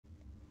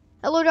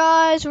Hello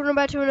guys, welcome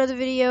back to another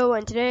video,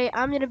 and today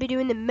I'm going to be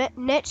doing the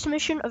next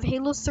mission of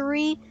Halo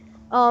 3,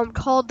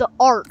 called the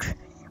Ark.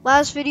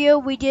 Last video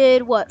we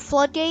did,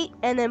 Floodgate,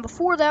 and then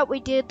before that we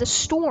did the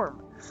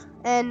Storm.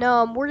 And,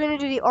 we're going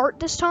to do the Ark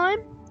this time.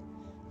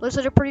 Looks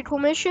like a pretty cool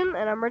mission,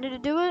 and I'm ready to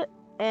do it.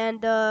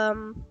 And,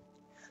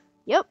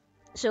 yep.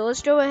 So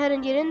let's go ahead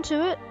and get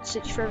into it.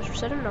 60 frames per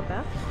second, not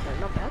bad.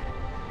 Not bad.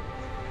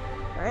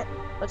 Alright,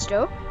 let's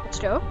go.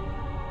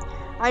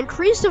 I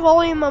increased the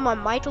volume on my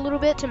mic a little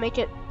bit to make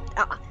it...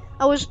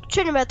 I was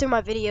checking back through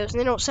my videos and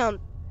they don't sound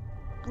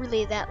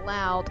really that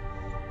loud.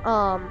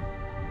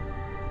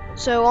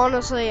 So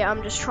honestly,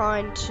 I'm just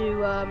trying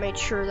to make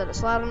sure that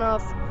it's loud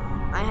enough.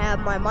 I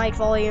have my mic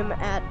volume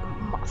at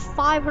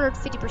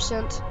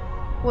 550%,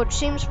 which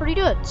seems pretty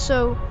good.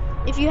 So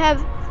if you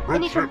have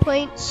any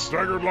complaints,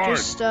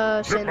 just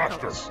send the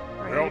comments.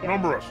 They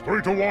outnumber us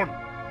 3-1.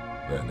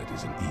 Then it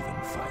is an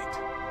even fight.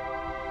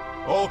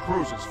 All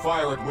cruisers,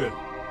 fire at will.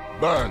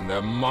 Burn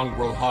their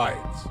mongrel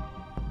hides.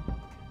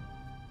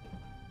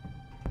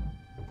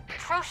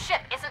 Cruise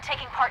ship isn't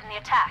taking part in the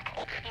attack.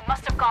 He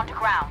must have gone to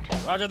ground.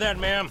 Roger that,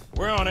 ma'am.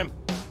 We're on him.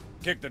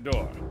 Kick the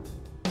door.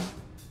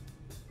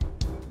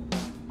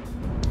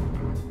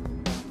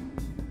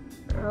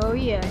 Oh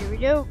yeah, here we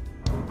go.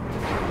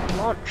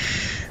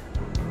 Launch.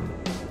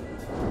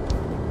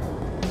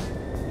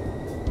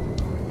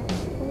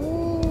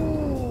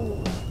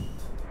 Ooh.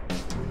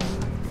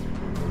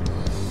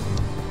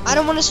 I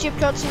don't want to skip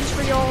cutscenes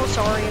for y'all.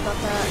 Sorry about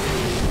that.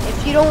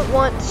 If you don't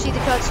want to see the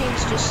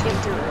cutscenes, just skip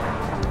through it.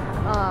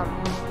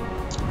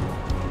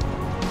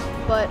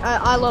 But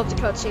I love the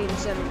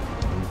cutscenes, and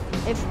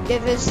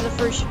if it's the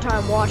first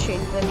time watching,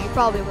 then you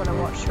probably want to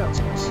watch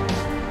cutscenes.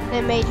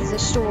 It makes the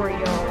story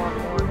go a lot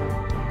more.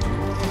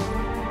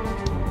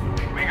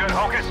 We good,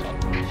 Hocus?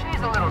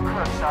 She's a little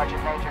crook,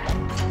 Sergeant Major.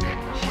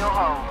 She'll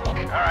hold.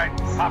 All right,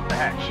 pop the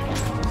hatch.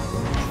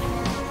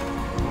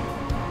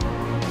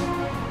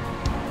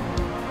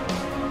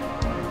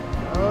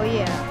 Oh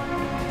yeah.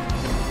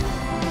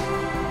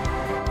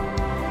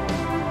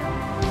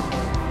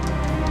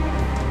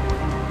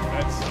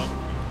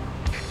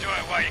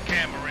 While you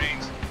can,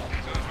 Marines.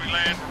 As soon as we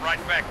land, we're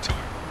right back to it.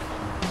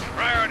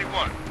 Priority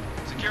 1.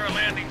 Secure a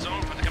landing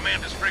zone for the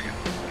commander's frigate.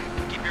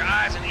 Keep your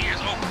eyes and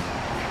ears open.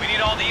 We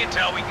need all the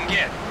intel we can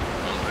get.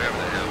 Wherever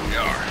the hell we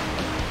are.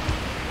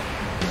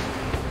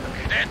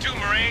 Stand to,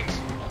 Marines.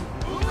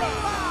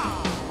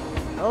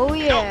 Oh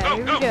yeah, Go,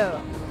 here go, we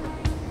go.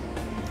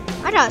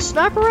 I got a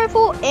sniper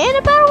rifle and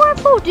a battle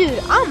rifle? Dude,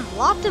 I'm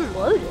locked and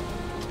loaded.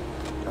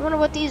 I wonder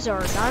what these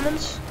are.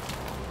 Diamonds?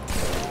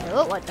 They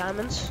look like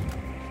diamonds.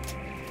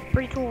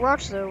 Pretty cool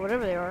rocks though,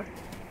 whatever they are.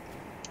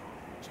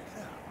 Check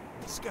it out.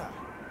 The sky.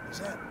 Is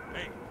that?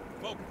 Hey,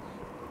 focus.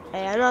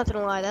 Hey, I'm not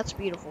gonna lie, that's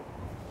beautiful.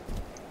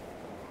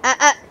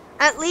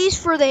 At least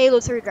for the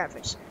Halo 3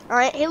 graphics.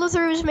 Alright, Halo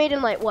 3 was made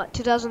in like, what,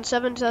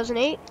 2007,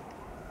 2008?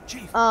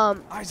 Chief,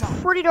 eyes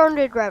on. Pretty darn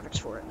good graphics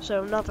for it,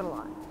 so not gonna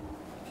lie.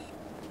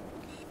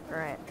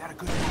 Alright. Got a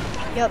good.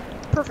 Yep,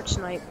 perfect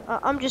snipe.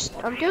 I'm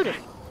goated.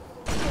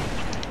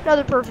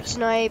 Another perfect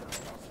snipe.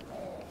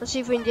 Let's see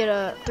if we can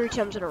get 3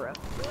 times in a row.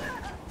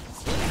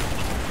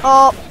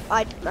 Oh,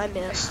 I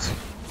missed.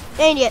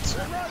 Dang it.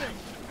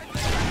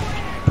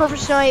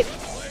 Perfect snipe.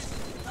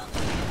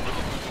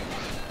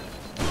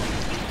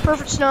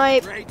 Perfect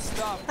snipe.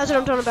 That's what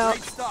I'm talking about.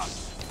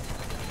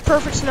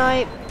 Perfect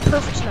snipe.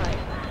 Perfect snipe.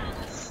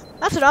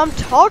 That's what I'm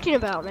talking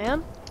about,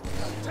 man.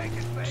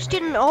 Just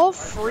getting all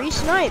free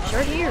snipes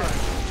right here.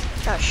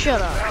 God,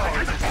 shut up.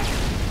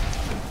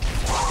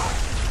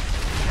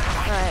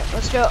 Alright,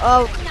 let's go.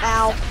 Oh,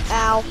 ow,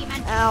 ow,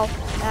 ow,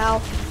 ow,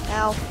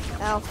 ow,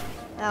 ow,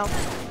 ow.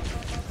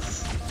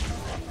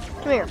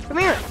 Come here, come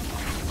here.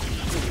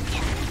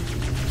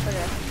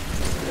 Okay.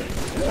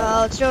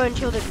 Let's go and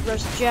kill the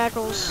roasted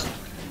jackals.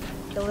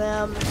 Kill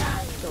them.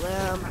 Kill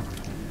them.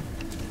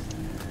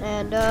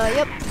 And,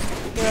 yep.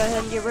 Go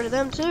ahead and get rid of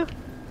them, too.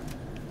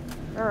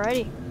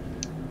 Alrighty.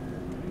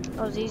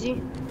 That was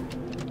easy.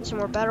 Get some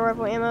more battle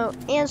rifle ammo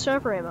and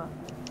sniper ammo.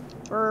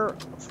 We're,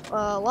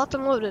 locked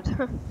and loaded.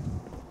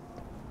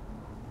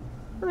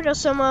 We got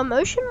some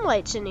motion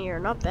lights in here,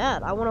 not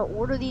bad. I want to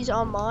order these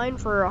online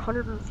for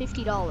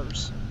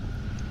 $150.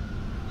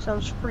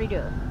 Sounds pretty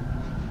good.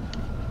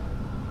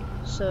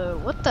 So,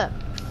 what the?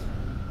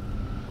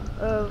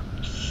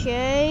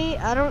 Okay,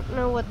 I don't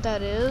know what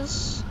that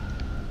is,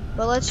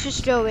 but let's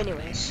just go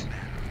anyways.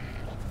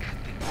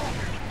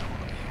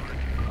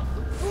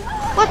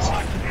 What?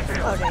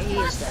 Okay, he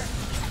is dead.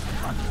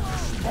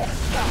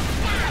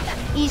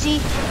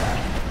 Easy.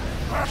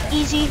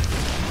 Easy.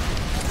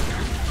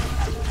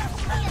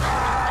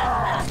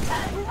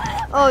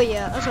 Oh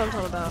yeah, that's what I'm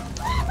talking about.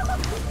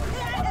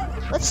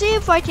 Let's see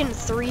if I can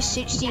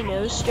 360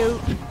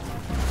 no-scope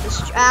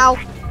this. Ow.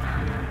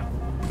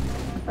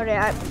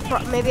 Okay,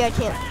 maybe I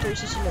can't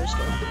 360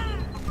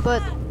 no-scope.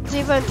 But see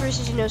if I can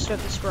 360 no-scope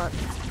this front.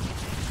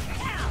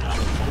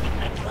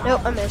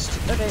 Nope, I missed.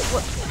 Okay,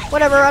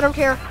 whatever, I don't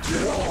care.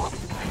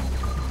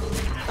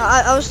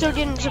 I was still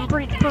getting some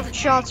pretty perfect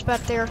shots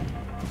back there.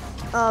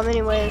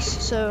 Anyways,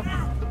 so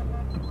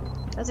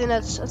I think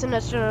that's good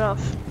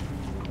enough.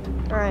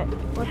 Alright,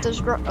 let this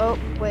grow. Oh,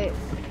 wait.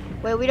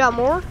 Wait, we got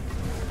more?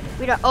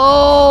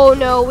 Oh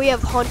no, we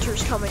have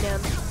hunters coming in.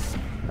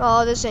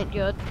 Oh, this ain't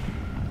good.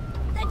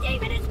 The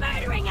demon is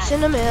murdering us.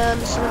 Send them in,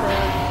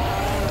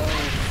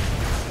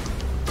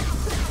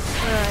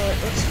 Alright,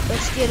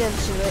 let's get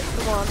into it.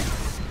 Come on.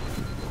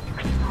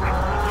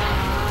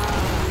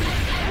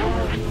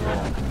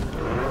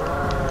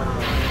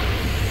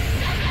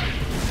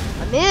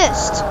 I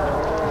missed.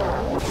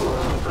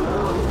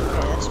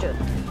 Okay, that's good.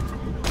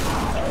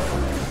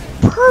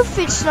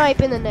 Perfect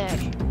snipe in the neck.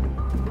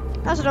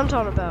 That's what I'm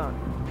talking about.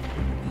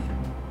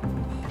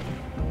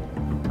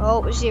 Oh,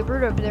 we see a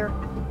brute over there.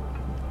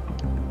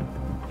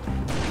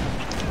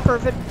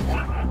 Perfect.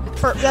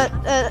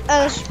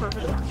 That's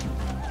perfect.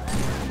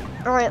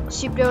 Alright, let's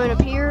keep going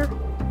up here.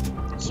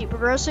 Let's keep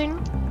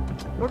progressing.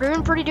 We're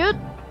doing pretty good.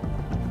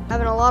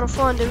 Having a lot of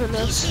fun doing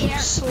this.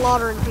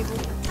 Slaughtering people.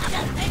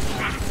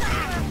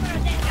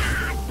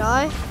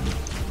 Die?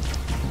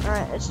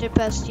 Alright, let's get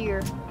past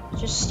here.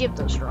 Just skip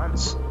those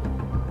runs.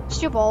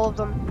 Skip all of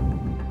them.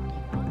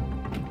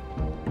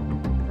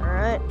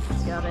 Alright,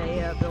 got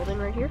a building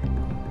right here.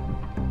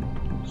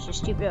 Let's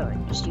just keep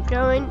going. Just keep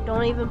going.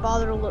 Don't even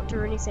bother to look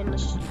through anything.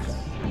 Let's just keep going.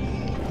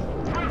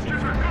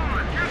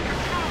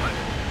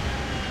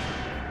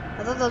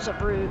 I thought that was a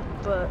brute,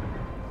 but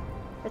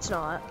it's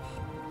not.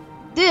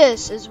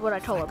 This is what I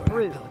call a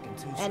brute.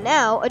 And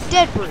now, a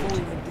dead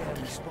brute.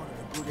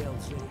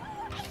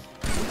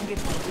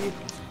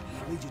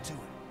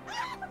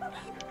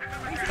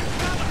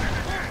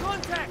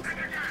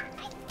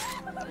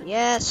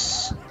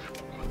 Yes.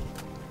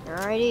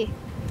 Alrighty.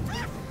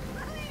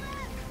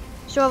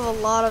 Still have a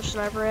lot of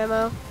sniper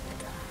ammo.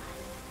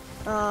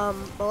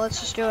 But let's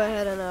just go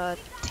ahead and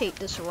take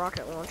this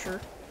rocket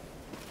launcher.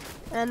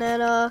 And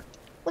then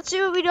let's see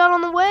what we got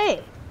on the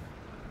way.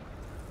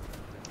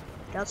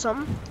 Got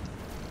something?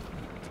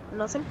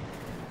 Nothing?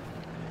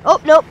 Oh,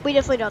 nope, we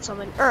definitely got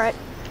something. Alright.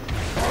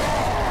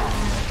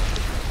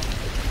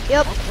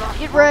 Yep,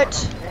 get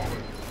wrecked.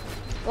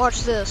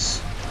 Watch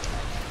this.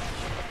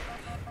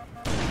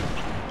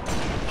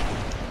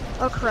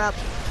 Oh crap.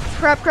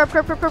 Crap.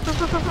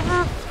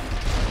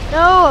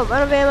 No, I'm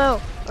out of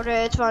ammo.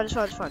 Okay, it's fine.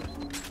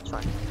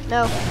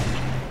 No,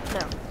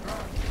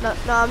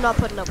 I'm not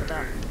putting up with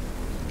that.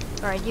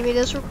 Alright, give me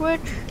this real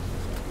quick.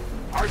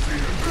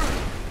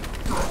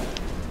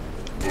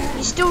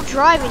 He's still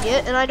driving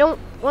it, and I don't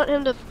want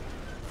him to...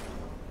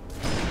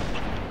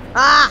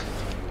 Ah!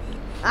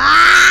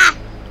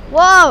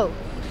 Whoa!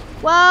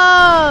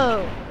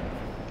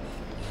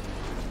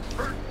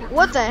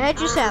 What the heck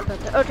just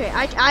happened? Okay,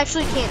 I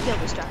actually can't kill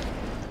this guy.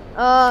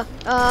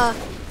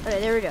 Okay,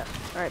 there we go.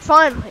 Alright,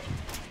 finally.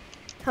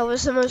 That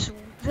was the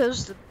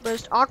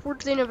most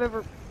awkward thing I've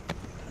ever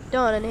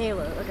done in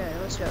Halo. Okay,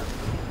 let's go.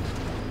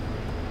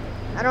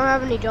 I don't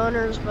have any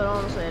gunners, but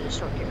honestly, I just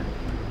don't care.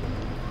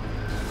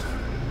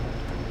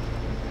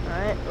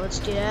 Alright, let's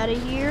get out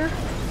of here.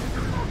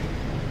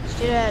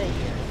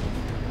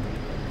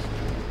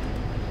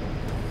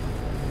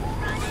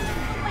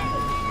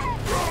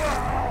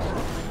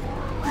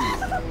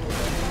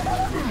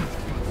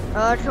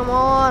 Come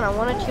on, I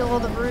want to kill all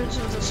the brutes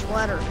with a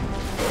splatter.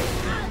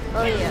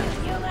 Oh yeah.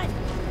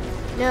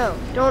 No,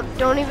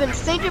 don't even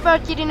think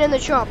about getting in the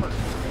chopper.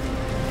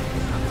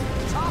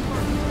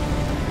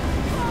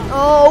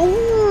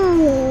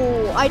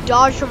 Oh, I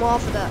dodged him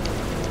off of that.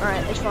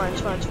 Alright, it's fine.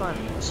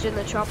 Let's get in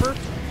the chopper.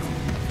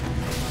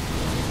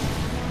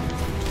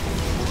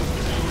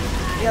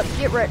 Yep,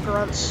 get wrecked,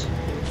 grunts.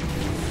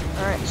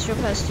 Alright, let's go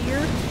past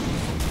here.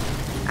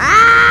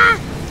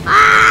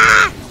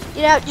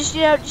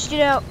 Just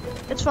get out.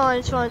 It's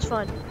fine.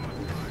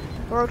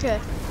 We're okay.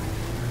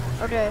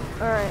 Okay,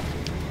 alright.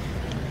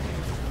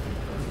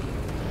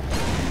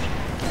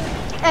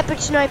 Epic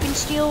sniping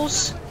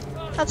skills.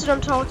 That's what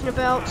I'm talking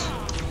about.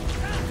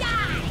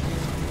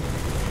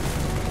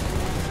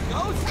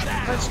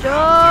 Let's go!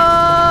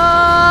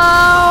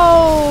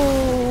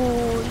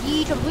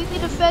 He completely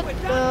defended.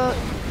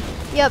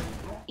 Yep,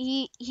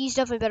 he's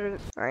definitely better.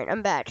 Alright,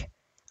 I'm back.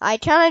 I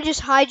kind of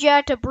just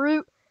hijacked a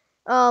brute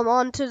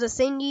onto the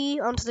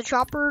thingy, onto the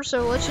chopper.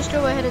 So let's just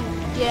go ahead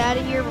and get out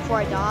of here before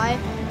I die.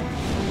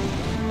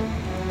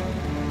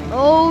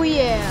 Oh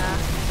yeah,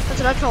 that's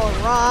what I call a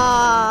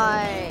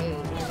ride.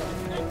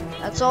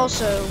 That's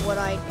also what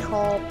I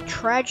call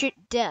tragic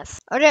death.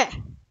 Okay,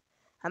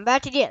 I'm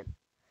back again.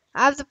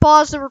 I have to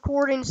pause the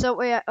recording so that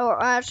way,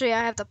 I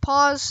have to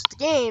pause the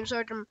game so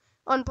I can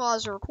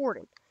unpause the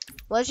recording.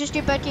 Let's just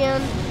get back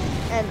in,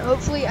 and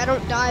hopefully I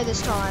don't die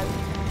this time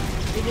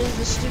because of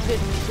the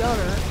stupid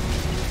gunner.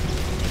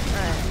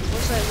 Alright,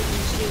 looks like we can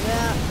just do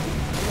that,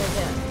 and then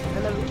that.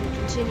 And then we can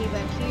continue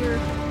back here.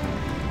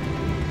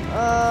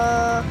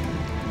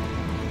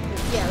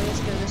 Yeah, we have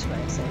to go this way,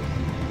 I think.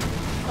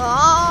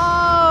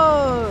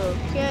 Oh,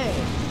 okay.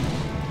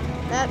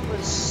 That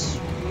was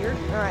weird.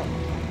 Alright,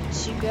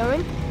 let's keep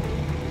going.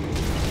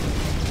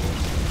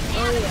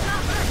 Oh yeah.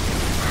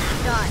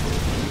 Die.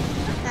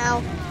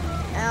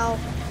 Ow.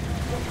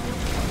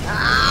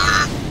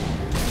 Ah!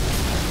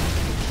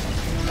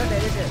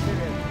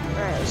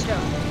 let's go.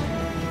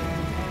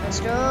 Let's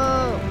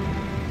go.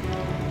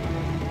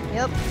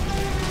 Yep.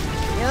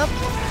 Yep.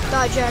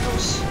 Die,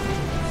 jackals.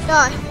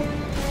 Die.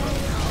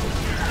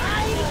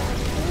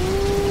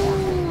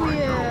 Ooh,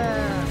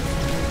 yeah.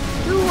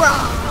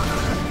 Hoorah!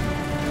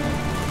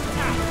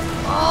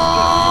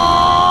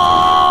 Oh!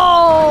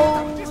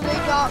 They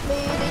got me.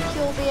 They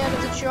killed me out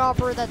of the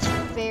chopper. That's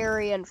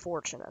very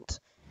unfortunate.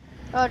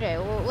 Okay,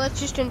 well, let's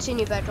just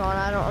continue back on.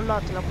 I'm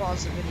not gonna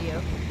pause the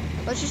video.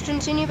 Let's just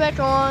continue back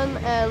on,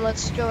 and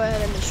let's go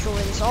ahead and destroy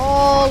this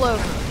all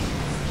over.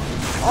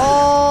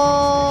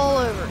 All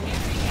over.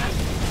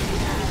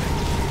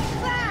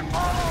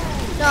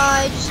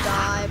 Die, just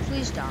die.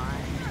 Please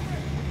die.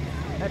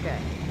 Okay,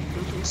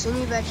 we can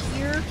continue back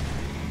here.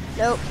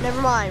 Nope,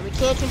 never mind. We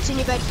can't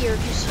continue back here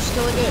because there's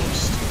still a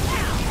ghost.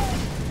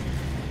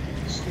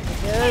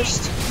 Stupid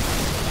ghost.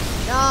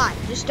 Die,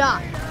 just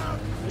die.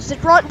 Is the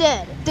grunt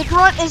dead? The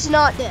grunt is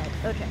not dead.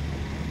 Okay.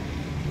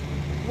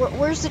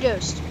 Where's the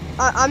ghost?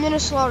 I'm gonna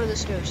slaughter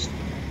this ghost.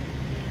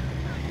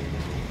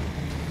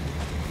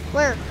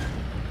 Where?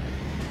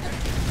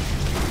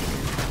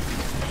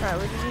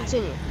 Alright, we can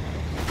continue.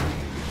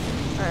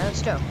 Alright,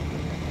 let's go.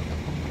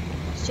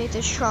 Let's take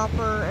this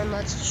chopper and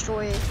let's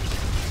destroy the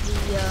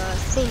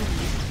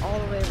thingy all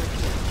the way over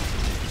here.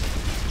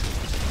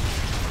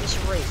 This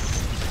wraith.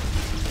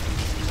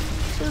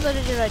 Seems like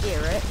a good idea,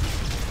 right?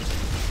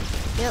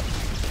 Yep.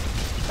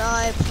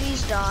 Die,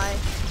 please die.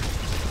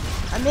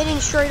 I'm hitting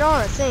straight on,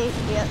 I think.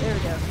 Yeah, there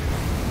we go.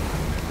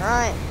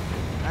 Alright.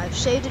 I've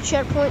saved a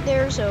checkpoint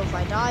there, so if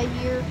I die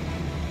here,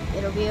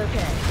 it'll be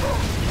okay.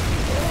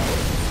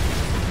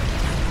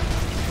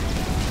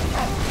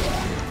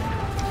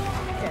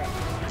 Okay.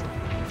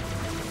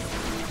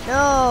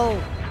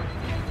 No!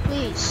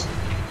 Please.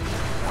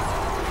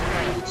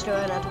 Alright, let's go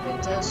ahead and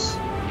activate this.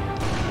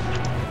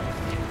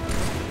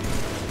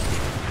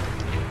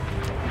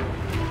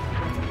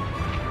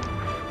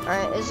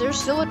 Alright, is there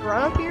still a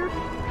grunt up here?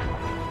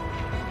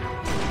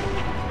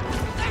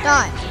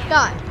 Die!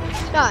 Die!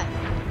 Die!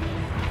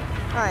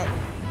 Alright,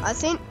 I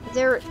think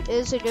there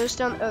is a ghost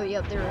down. Oh,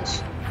 yep, there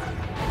is.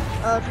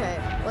 Okay,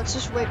 let's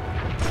just wait.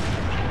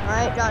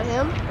 Alright, got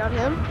him. Got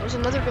him. There's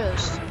another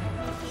ghost.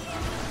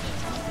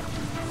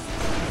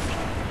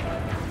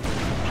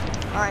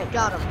 Alright,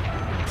 got him.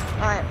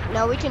 Alright,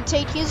 now we can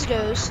take his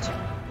ghost,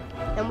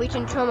 and we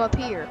can come up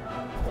here.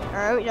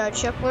 Alright, we got a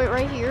checkpoint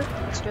right here.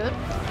 That's good.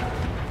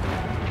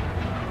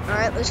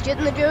 Alright, let's get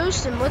in the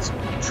ghost, and let's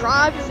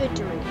drive to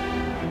victory.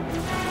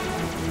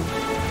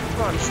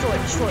 Come on, destroy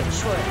it, destroy it,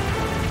 destroy it.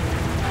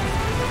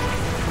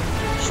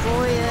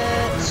 Destroy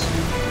it.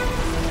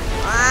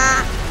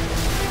 Ah!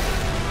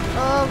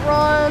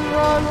 Run,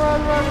 run,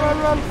 run, run, run,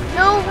 run.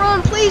 No,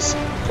 run, please,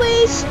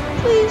 please,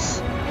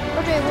 please.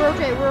 Okay, we're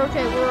okay, we're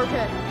okay, we're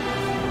okay.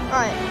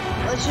 Alright,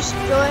 let's just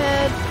go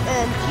ahead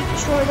and keep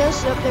destroying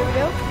this. Yep, there we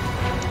go.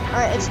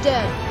 Alright, it's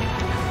dead.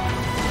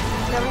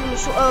 Now we're gonna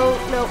destroy. Oh,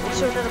 no, we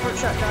served out a bird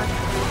shotgun.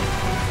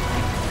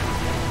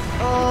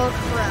 Oh,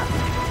 crap.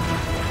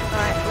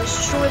 Alright, let's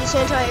destroy this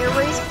anti-air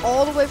wraith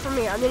all the way from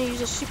here. I'm gonna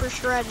use a super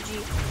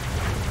strategy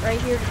right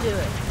here to do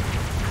it.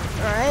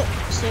 Alright,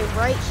 stay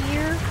right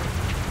here.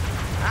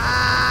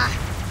 Ah!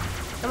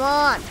 Come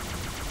on!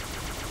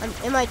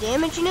 Am I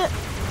damaging it?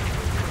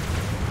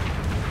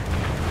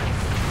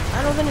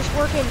 I don't think it's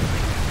working.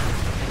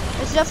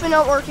 It's definitely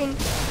not working.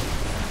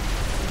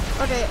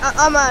 Okay,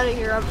 I'm out of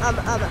here. I'm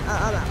out.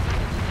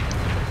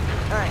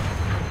 Alright.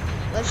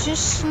 Let's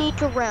just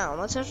sneak around.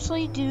 Let's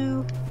actually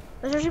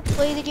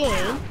play the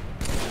game.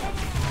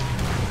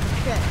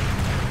 Okay.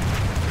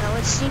 Now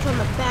let's sneak on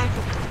the back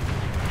of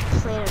the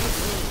planet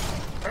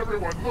of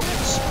Everyone look.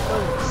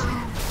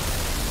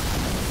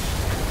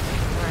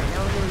 Alright, now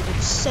we're gonna do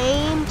the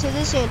same to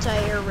this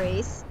anti-air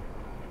wraith.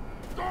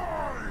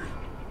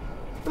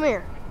 Come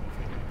here.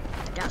 I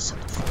got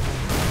something for you.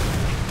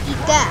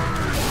 Eat that.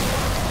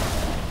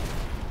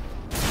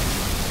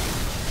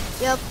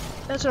 Yep,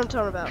 that's what I'm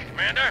talking about.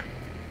 Commander,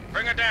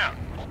 bring her down.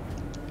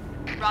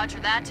 Roger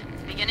that.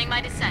 Beginning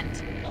my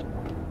descent.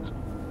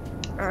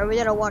 Alright, we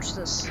gotta watch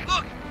this.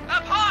 Look,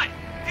 up high!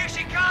 Here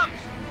she comes!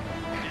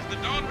 Is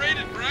the dawn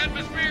rated for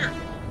atmosphere?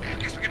 I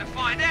guess we're gonna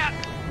find out.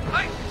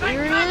 Hey,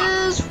 Here it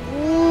is.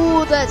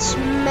 Ooh, that's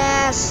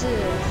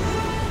massive.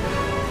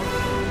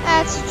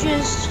 That's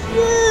just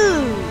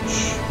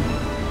huge.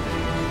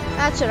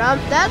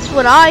 That's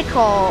what I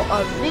call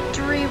a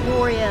victory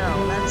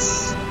royale.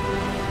 That's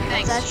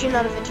actually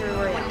not a victory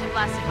royale. Wouldn't have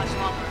lasted much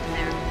longer in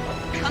there.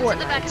 Come to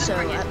the back Fortnite, of the so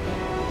frigate.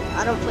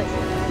 I don't play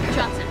Fortnite.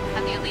 Johnson,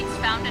 have the elites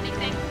found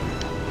anything?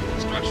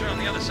 Structure on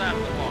the other side of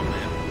the wall,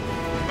 man.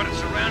 But it's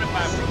surrounded by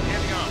a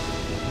heavy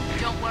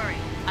armor. Don't worry,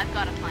 I've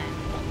got a plan.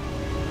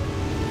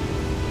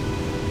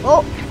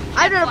 Oh,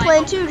 I've got a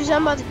plan too, because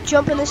I'm about to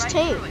jump in this Right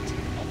tank. through it.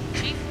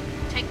 Chief,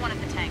 take one of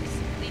the tanks.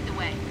 Lead the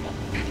way.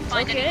 If you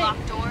find Okay. any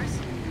locked doors,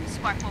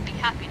 Spark will be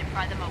happy to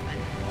pry them open.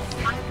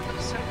 I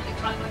will certainly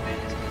try my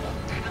best.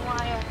 Do you know why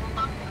I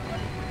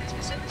operate this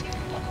facility?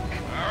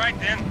 All right,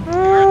 then. You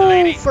heard the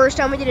lady. First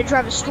time we get to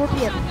drive a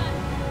Scorpion.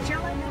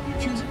 Shall I help you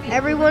choose a vehicle?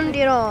 Everyone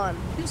get on.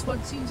 This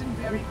one seems in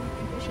very good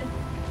condition.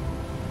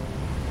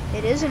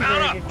 It is in Mount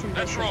very up. good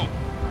Let's condition. roll.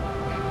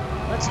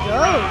 Let's go.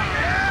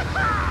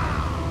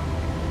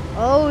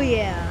 Oh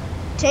yeah.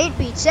 Tank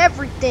beats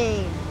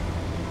everything.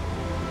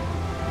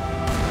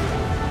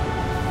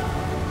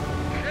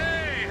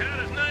 Hey, how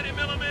does 90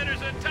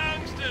 millimeters of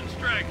tungsten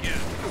strike you?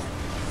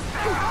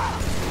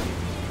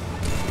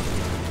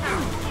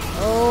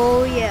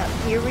 Oh yeah,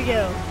 here we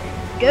go.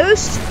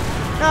 Ghost?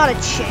 Not a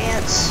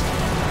chance.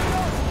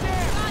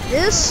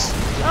 This?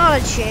 Not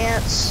a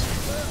chance.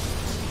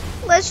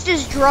 Let's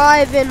just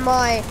drive in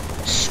my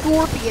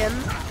Scorpion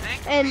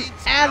and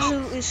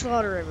absolutely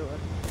slaughter everyone.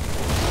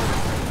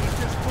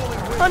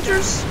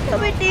 Hunters, no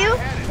big deal.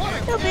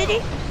 No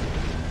biggie.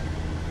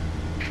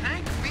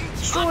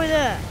 Destroy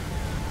that.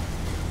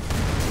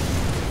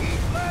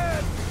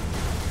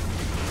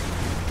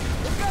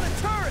 We've got a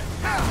turret!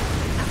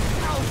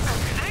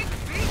 Tank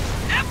beats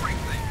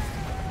everything!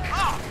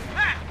 Oh,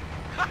 man!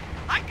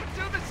 I could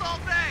do this all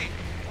day!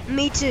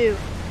 Me too.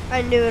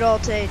 I knew it all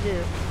day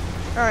too.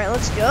 Alright,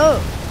 let's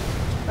go.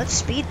 Let's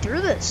speed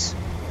through this.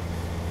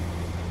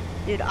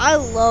 Dude, I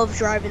love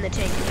driving the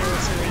tank in Halo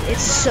 3.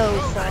 It's so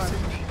fun.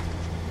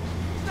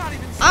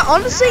 I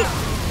honestly,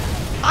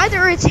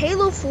 either it's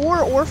Halo 4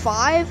 or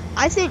 5,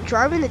 I think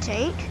driving the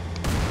tank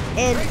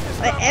and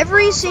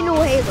every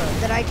single Halo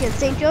that I can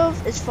think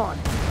of is fun.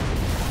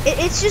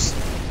 It's just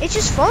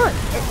fun.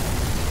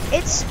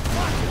 It's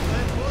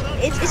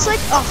like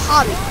a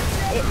hobby.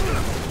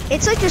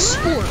 It's like a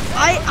sport.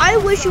 I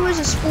wish it was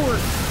a sport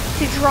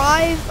to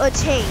drive a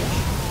tank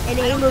in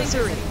Halo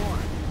 3.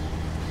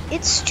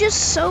 It's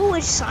just so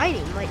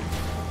exciting. Like,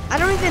 I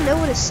don't even know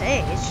what to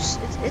say.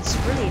 It's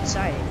really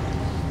exciting.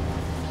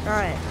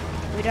 Alright,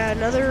 we got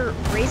another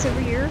Wraith over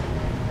here,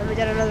 and we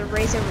got another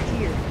Wraith over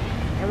here.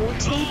 And we'll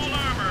take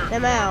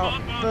them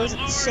out both at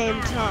the same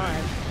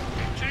time.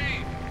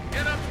 Chief,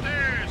 get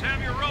upstairs.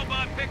 Have your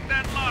robot pick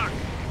that lock.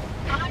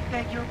 I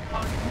beg your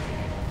pardon.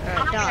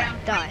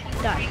 Alright, die.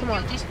 Come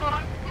on. Ooh,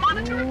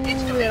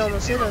 that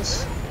almost hit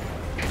us.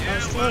 That was Yeah,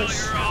 well,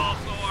 close. you're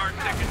also our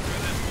ticket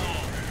through this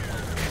wall.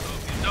 So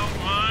if you don't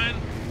mind,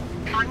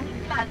 I'm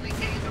gladly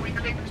getting the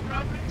reclaimer's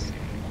progress.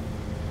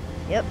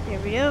 Yep, here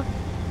we go.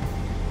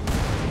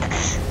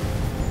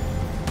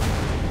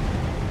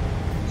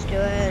 Let's go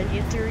ahead and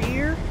get through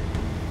here.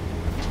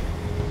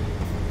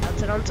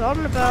 That's what I'm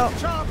talking about.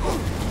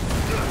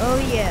 Oh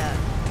yeah.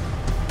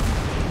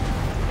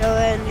 Go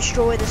ahead and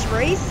destroy this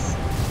Wraith.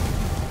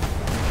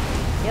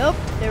 Yep,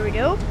 there we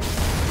go.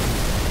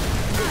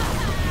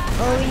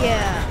 Oh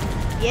yeah.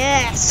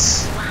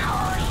 Yes.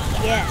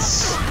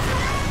 Yes.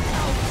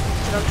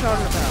 That's what I'm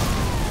talking about.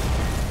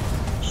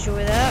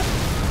 Destroy that.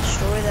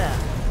 Destroy that.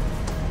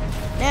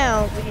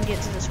 Now we can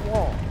get to this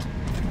wall.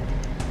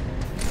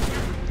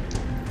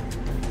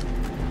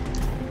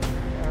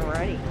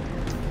 Alrighty.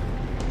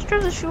 Let's try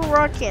this fuel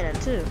rod cannon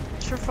too.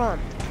 It's for fun.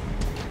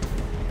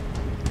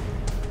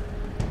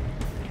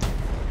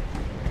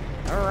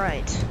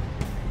 Alright.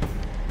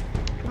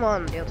 Come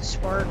on, Delta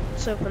Spark.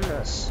 Let's open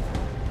this.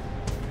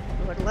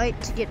 I would like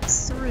to get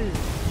through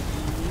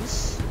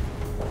these.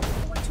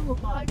 Want to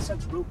abide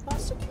such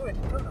robust security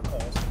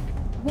protocols.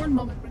 One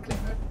moment,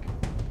 reclaimer.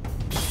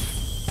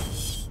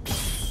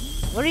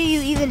 What are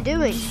you even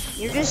doing?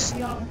 You're just...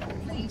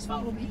 Please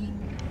follow me.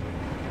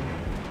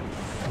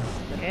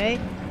 Okay.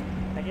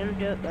 I didn't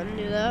do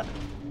that.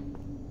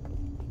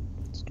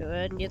 Let's go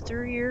ahead and get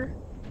through here.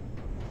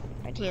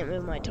 I can't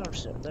move my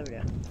torso. There we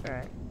go.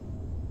 Alright.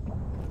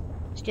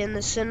 Let's get in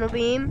the Sentinel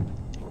beam.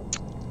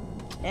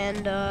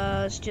 And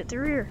let's get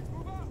through here.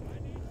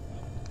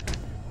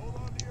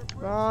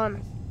 Come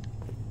on.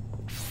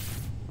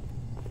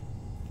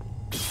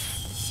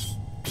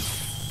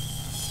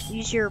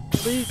 Use your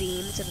blue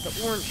beam instead of the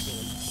orange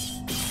beam.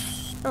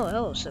 Oh,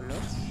 hello, Sentinel.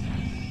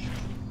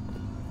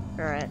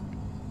 Alright.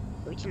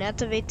 We can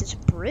activate this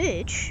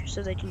bridge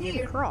so they can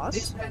get across.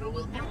 This panel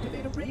will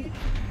activate a bridge.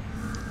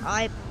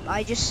 I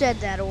just said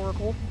that,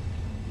 Oracle.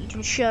 You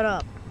can shut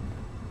up.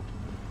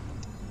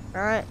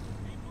 Alright.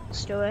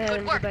 Let's go ahead Good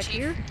and work, go back Chief.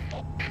 here.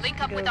 Link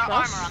up Go with our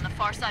across. armor on the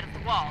far side of the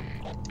wall.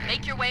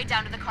 Make your way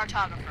down to the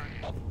cartographer.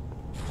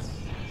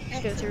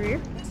 Let's go through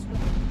here.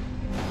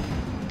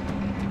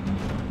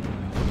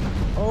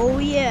 Oh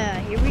yeah,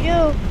 here we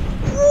go.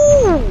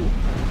 Woo!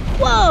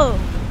 Whoa!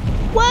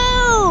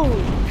 Whoa!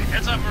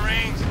 heads up,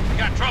 Marines. We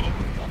got trouble.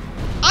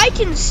 I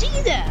can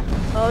see that!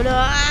 Oh no,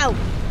 ow!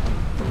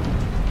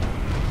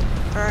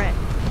 Alright.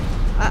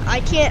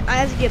 I can't, I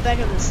have to get back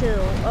on this hill.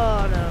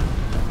 Oh no.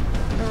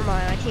 Never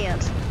mind, I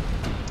can't.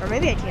 Or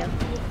maybe I can.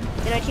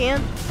 Think I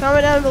can?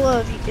 Comment down below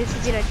if you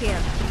think I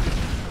can.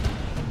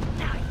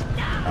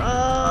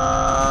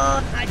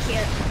 I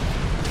can't.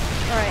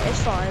 Alright,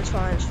 it's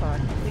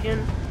fine. We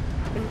can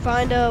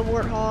find a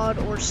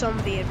Warthog or some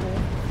vehicle.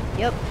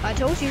 Yep, I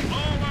told you. All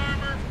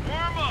armor,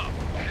 warm up.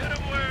 Hit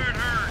them where it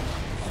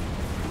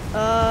hurts.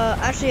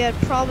 Actually, I'd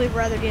probably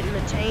rather get in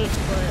the tank,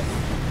 but it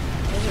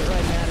doesn't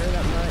really matter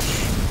that much.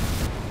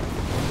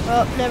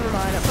 Oh, never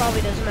mind. It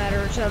probably doesn't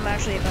matter, so I'm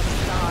actually about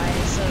to die,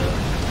 so...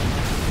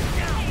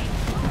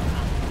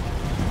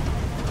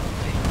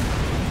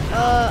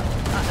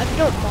 if you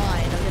don't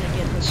mind, I'm gonna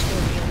get in the the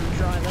Scorpion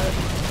drive up.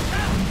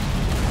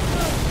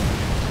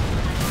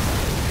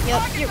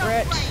 Yep, get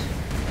wrecked.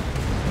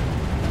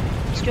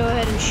 Let's go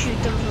ahead and shoot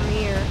them from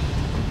here.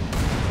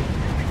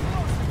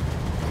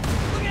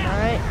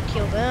 Alright,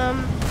 kill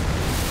them.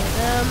 Kill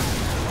them.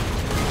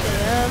 Kill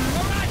them.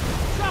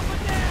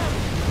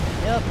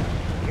 Yep,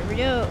 here we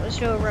go. Let's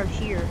go around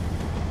here.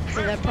 I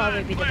think that'd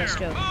probably be the best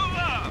go.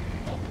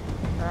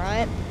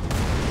 Alright.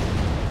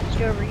 Let's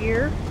go over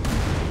here.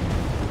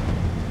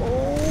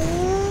 Oh,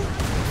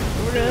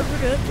 we're good, we're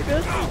good, we're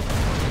good. We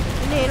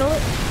can handle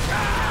it.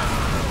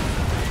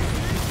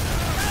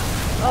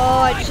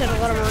 Oh, I just had a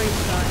lot of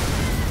Marines die.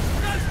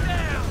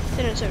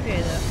 Then it's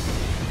okay though.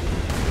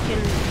 We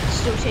can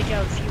still take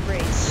out a few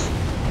Wraiths.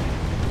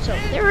 So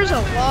there is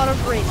a lot of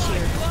Wraiths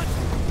here.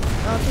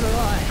 Not gonna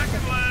lie.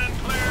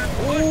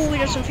 Oh, we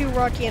got some few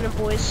rock cannon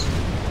boys.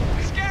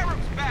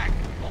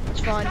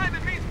 It's fine.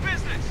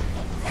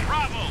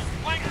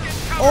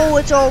 Oh,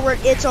 it's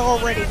already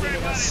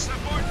hitting us.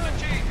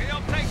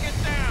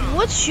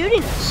 What's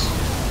shooting us?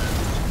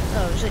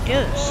 Oh, it's a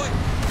ghost.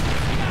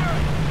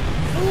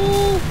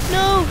 Oh,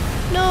 no,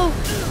 no.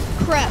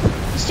 Crap.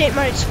 The state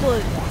might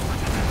explode.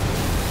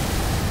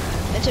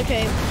 It's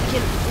okay. We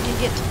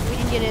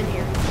can get in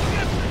here.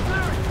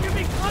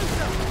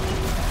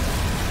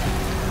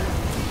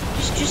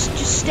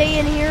 Just stay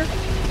in here.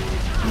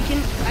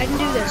 I can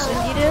do this. And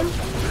get in.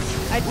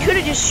 I could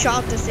have just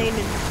shot the thing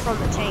from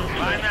the tank.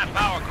 Find that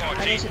power cord,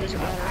 I guess it doesn't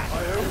matter.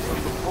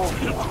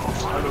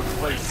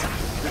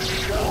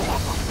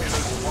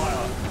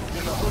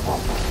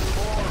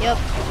 Yep.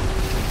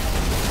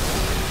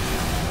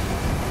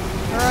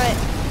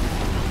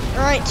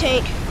 Alright,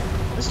 tank.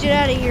 Let's get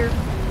out of here.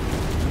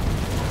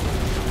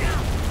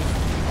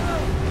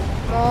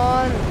 Come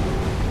on.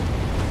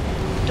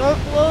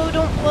 Don't blow.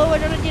 I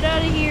gotta get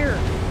out of here.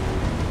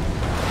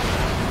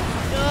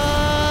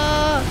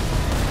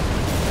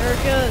 There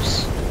it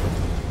goes.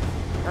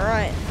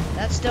 Alright,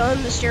 that's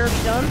done. The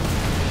stairup's done.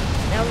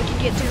 Now we can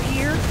get through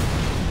here.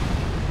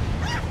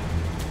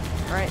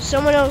 Alright,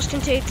 someone else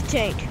can take the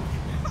tank.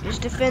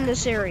 Just defend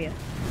this area.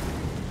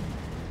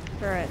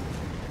 Alright.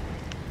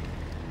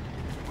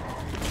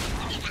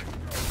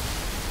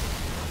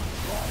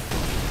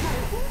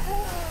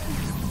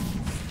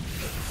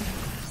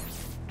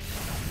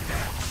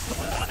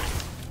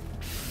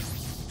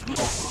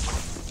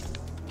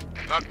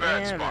 Not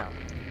bad, Spark.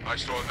 I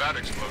saw that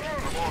explosion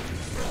from off.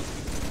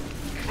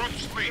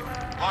 Truth's fleet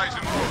lies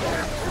in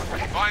ruin.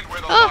 Find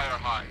where the liar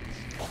hides,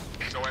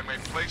 so I may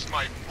place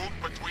my boot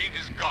between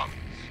his gums.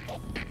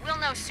 We'll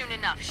know soon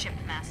enough,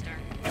 Shipmaster.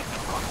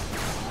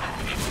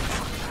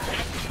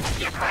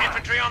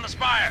 Infantry on the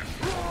spire.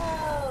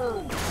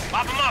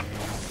 Pop them up.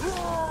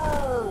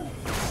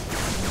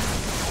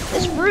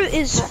 This brute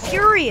is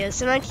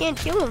furious, and I can't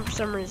kill him for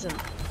some reason.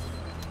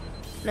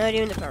 No,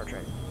 doing the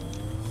powertrain.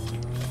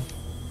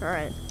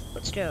 Alright,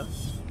 let's go.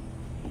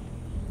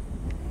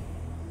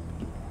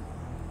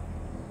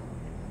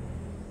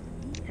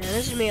 And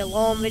this is gonna be a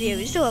long video.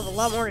 We still have a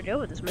lot more to do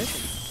with this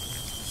mission.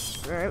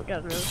 Alright, we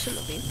got another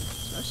centipede.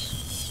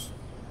 Nice.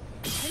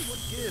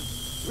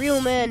 Real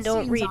men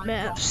don't read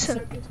maps.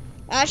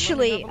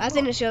 Actually, I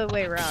think it's the other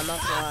way around, not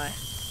gonna lie.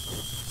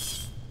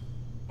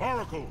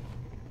 Oracle!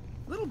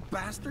 Little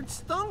bastard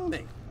stung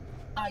me.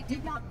 I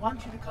did not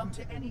want you to come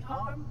to any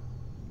harm.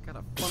 Got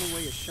a funny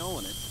way of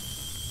showing it.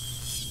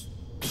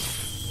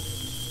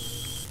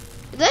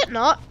 Is that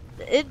not?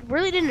 It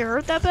really didn't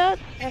hurt that bad?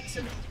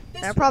 Excellent.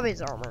 That probably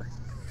is armor.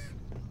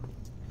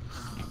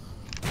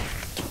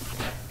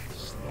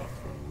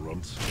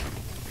 Runts.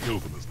 Kill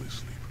them as they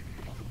sleep.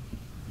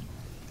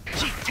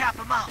 Chief, tap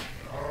him out.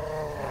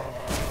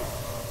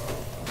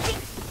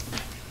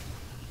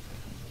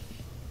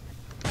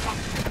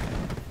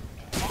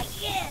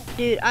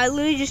 Dude, I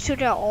literally just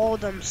took out all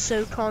of them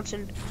so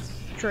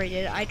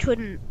concentrated. I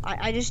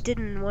just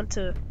didn't want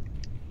to,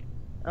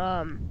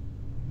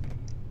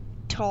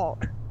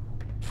 talk.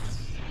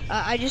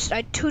 I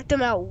took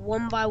them out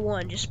one by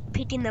one, just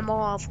picking them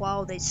off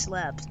while they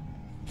slept.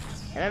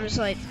 And I'm just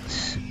like,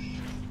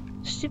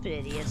 stupid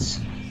idiots.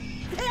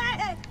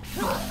 Alright,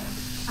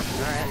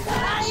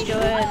 let's go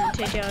ahead and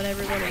take out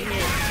everyone in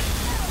here.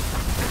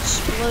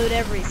 Explode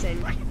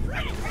everything.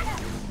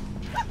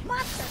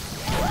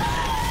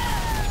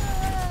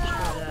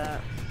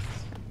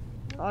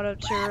 Auto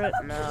turret,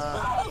 no.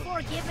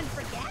 Forgive and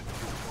forget?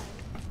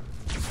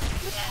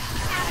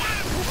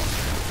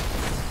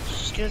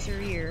 Just go through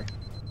here.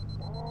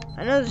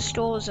 I know the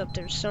stall is up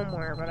there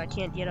somewhere, but I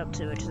can't get up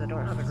to it because I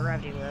don't have a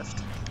gravity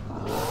lift.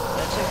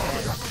 That's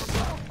okay.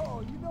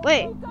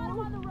 Wait! Is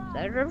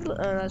that a gravity lift?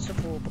 Oh, that's a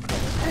pool. Okay,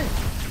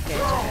 it's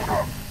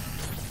okay.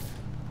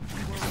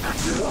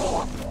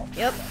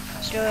 Yep,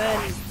 let's go ahead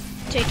and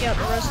take out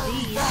the rest of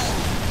these.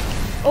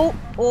 Oh!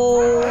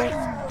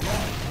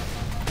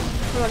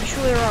 Come on,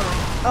 destroy their armor.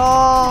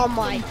 Oh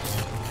my!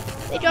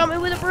 They got me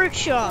with a brute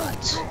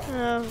shot.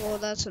 Well,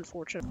 that's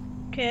unfortunate.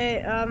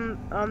 Okay,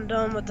 I'm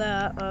done with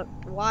that.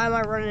 Why am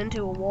I running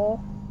into a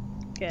wall?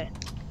 Okay.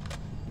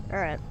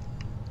 Alright.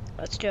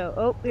 Let's go.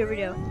 Oh, here we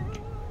go.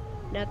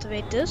 and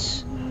activate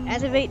this.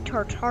 Activate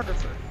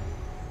cartographer.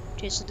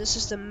 Okay, so this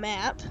is the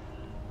map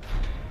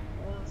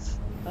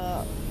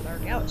of our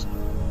galaxy.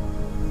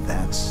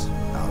 That's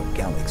our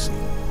galaxy.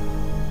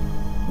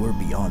 We're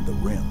beyond the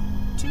rim.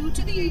 2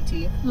 to the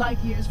 18th light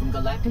years from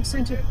Galactic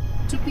Center,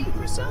 to be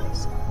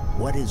precise.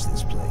 What is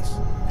this place?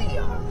 The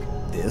Ark.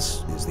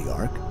 This is the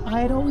Ark? I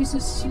had always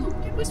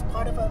assumed it was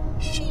part of a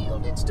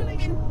shield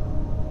installation,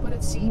 but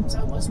it seems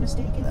I was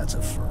mistaken. That's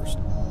a first.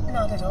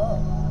 Not at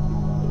all.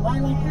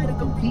 While I had a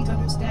complete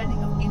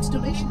understanding of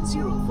Installation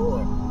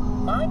 04,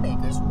 my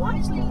makers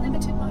wisely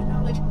limited my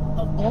knowledge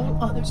of all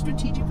other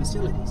strategic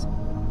facilities.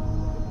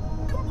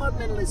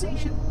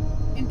 Compartmentalization,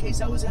 in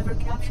case I was ever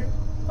captured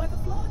by the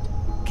Flood.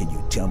 Can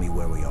you tell me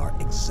where we are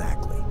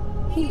exactly?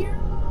 Here.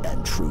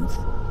 And truth?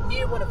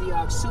 Near one of the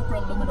Ark's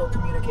supraluminal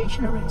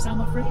communication arrays,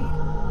 I'm afraid.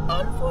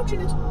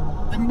 Unfortunate.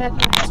 The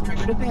network has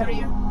triggered a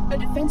barrier, a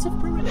defensive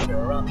perimeter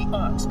around the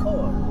Ark's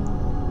core.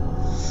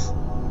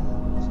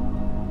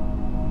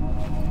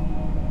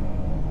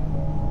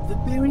 The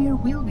barrier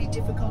will be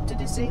difficult to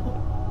disable.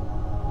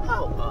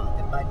 How odd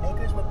that my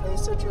makers would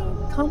place such a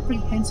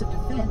comprehensive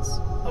defense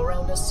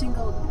around a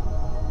single...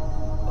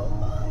 Oh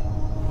my.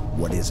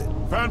 What is it?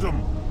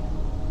 Phantom!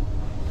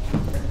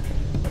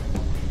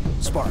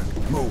 Spark,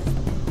 move.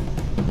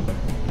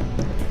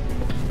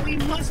 We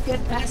must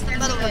get past that.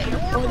 By the way,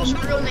 Oracle's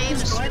real name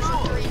is Spark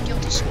 3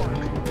 Guilty Spark.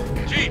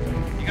 Chief,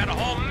 you got a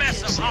whole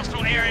mess of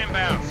hostile air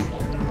inbound.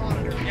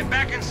 Get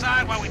back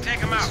inside while we take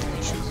them out.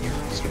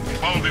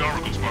 Follow the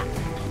Oracle, Spark.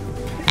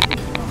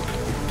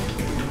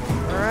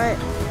 Alright,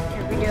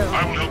 here we go.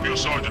 I will help you,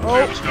 Sergeant.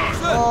 Clear the sky.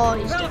 Oh,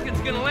 he's dead.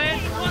 Pelican's gonna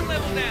land 1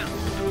 level down.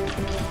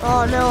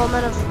 Oh no, I'm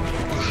out of...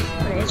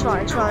 Okay, it's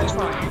fine, it's fine, it's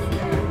fine. I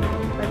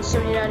can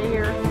still get out of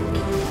here.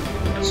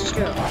 Let's just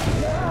go.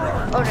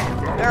 Okay,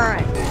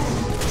 alright.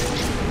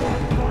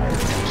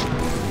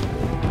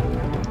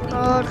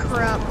 Oh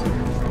crap.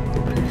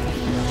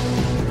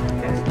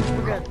 Okay,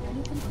 we're good.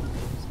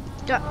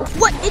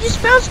 What? It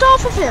just bounced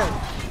off of him!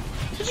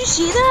 Did you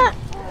see that?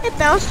 It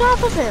bounced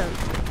off of him!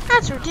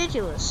 That's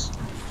ridiculous.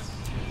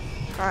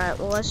 Alright,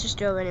 well let's just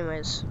go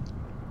anyways.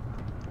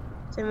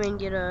 Then we can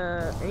get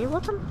any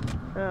weapon?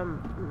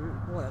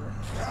 Whatever.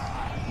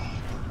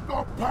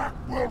 The pack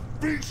will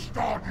feast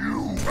on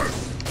you!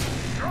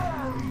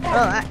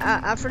 Oh,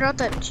 I forgot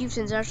that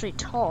chieftains actually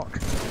talk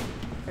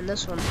in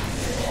this one.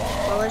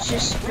 Well, let's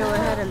just go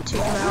ahead and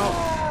take him out.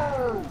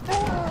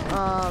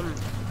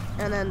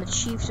 And then the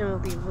chieftain will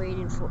be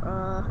waiting for,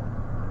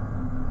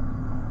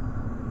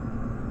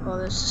 oh,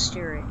 this is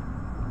Styria.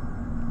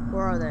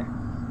 Where are they?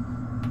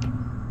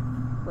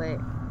 Wait.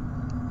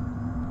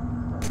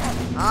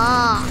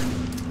 Ah!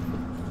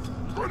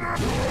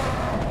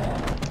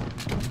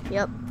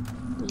 Yep.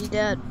 He's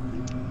dead.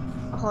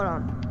 Oh, hold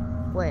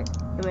on. Wait.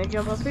 Can I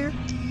jump up here?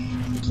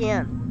 You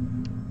can.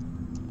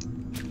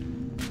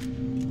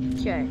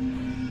 Okay.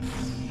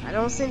 I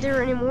don't think there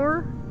are any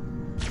more.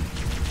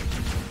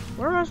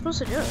 What am I supposed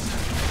to do?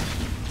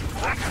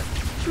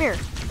 Come here.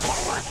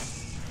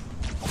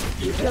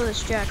 Kill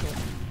this jackal.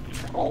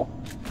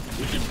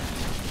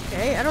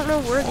 Okay, I don't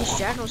know where these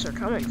jackals are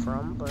coming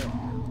from, but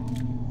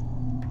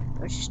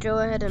let's just go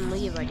ahead and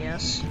leave, I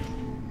guess.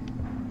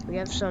 We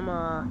have some,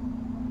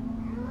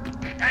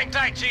 Hang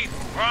tight, Chief.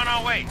 We're on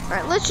our way.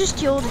 Alright, let's just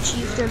kill the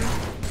chieftain.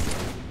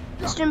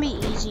 It's gonna be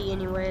easy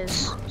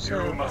anyways, so...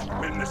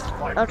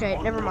 Okay,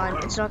 never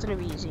mind. It's not gonna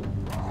be easy.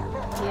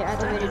 He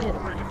activated it.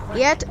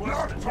 Yeah!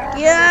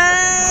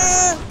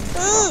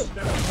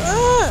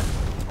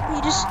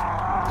 He just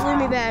blew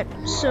me back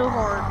so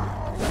hard.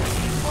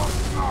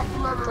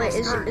 Wait,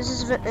 is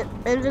his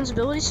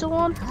invincibility still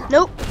on?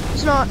 Nope,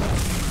 it's not.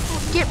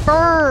 Get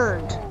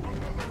burned!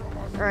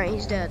 Alright,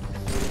 he's dead.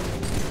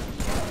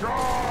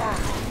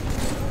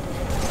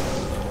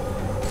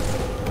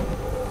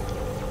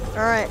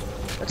 Alright,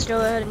 let's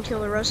go ahead and kill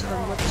the rest of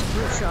them with this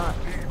brute shot.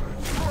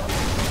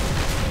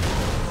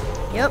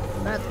 Yep,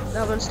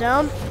 that one's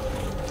down.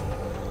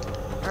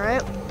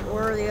 Alright,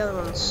 where are the other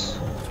ones?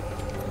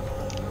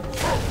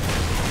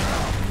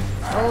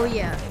 Oh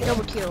yeah,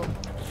 double kill.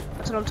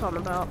 That's what I'm talking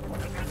about.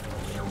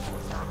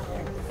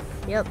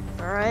 Yep,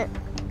 alright.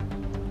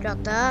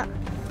 Got that.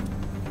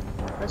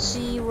 Let's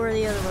see where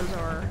the other ones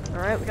are.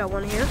 Alright, we got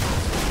one here.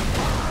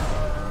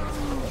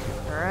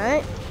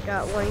 Alright,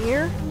 got one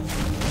here.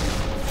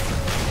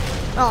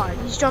 Oh,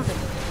 he's jumping.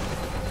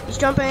 He's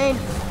jumping.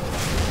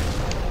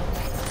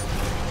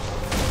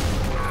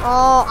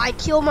 Oh, I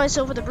killed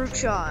myself with a brute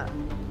shot.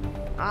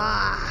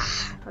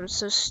 Ah, I'm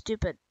so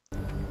stupid.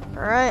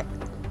 Alright.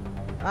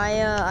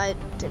 I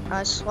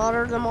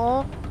slaughtered them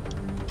all.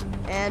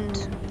 And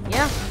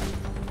yeah.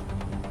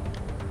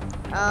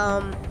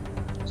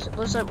 So it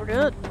looks like we're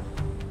good.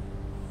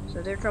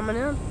 So they're coming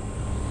in.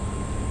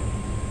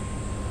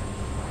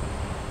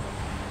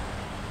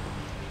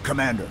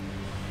 Commander.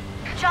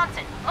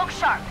 Johnson, look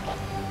sharp.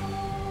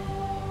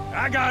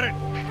 I got it.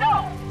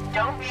 No!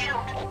 Don't shoot.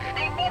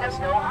 They mean us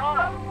no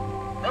harm.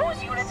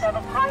 Those units have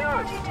a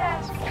priority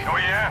task. Oh,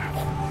 yeah?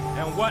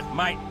 And what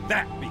might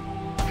that be?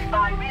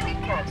 I really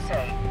can't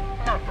say.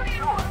 Not for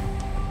sure.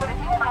 But if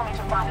you allow me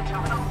to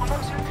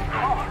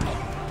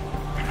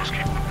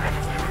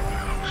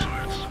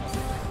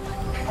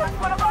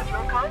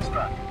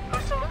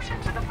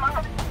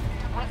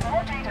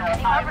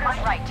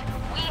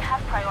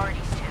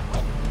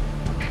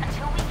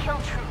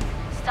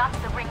stops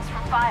the rings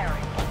from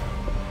firing.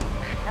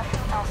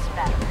 Nothing else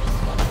matters.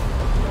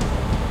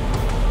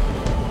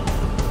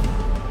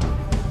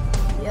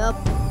 Yep.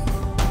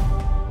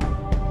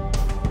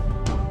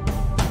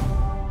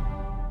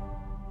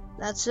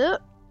 That's it.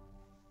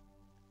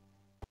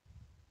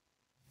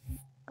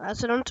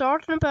 That's what I'm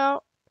talking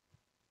about.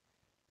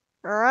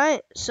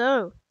 Alright,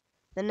 so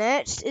the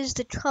next is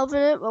the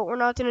Covenant, but we're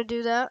not gonna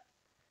do that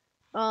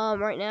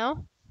right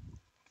now.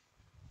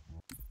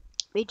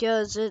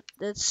 Because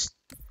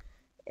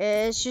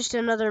it's just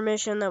another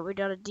mission that we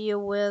gotta deal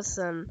with,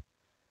 and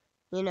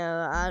you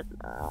know,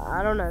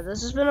 I don't know.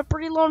 This has been a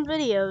pretty long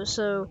video,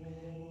 so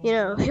you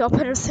know, y'all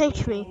better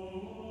thank me.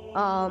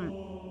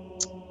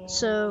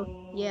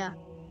 So yeah.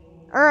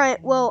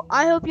 Alright, well,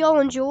 I hope y'all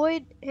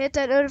enjoyed. Hit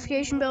that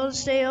notification bell to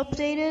stay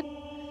updated.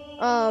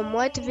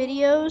 Like the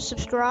video,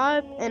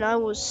 subscribe, and I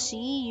will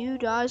see you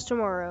guys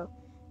tomorrow.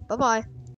 Bye bye.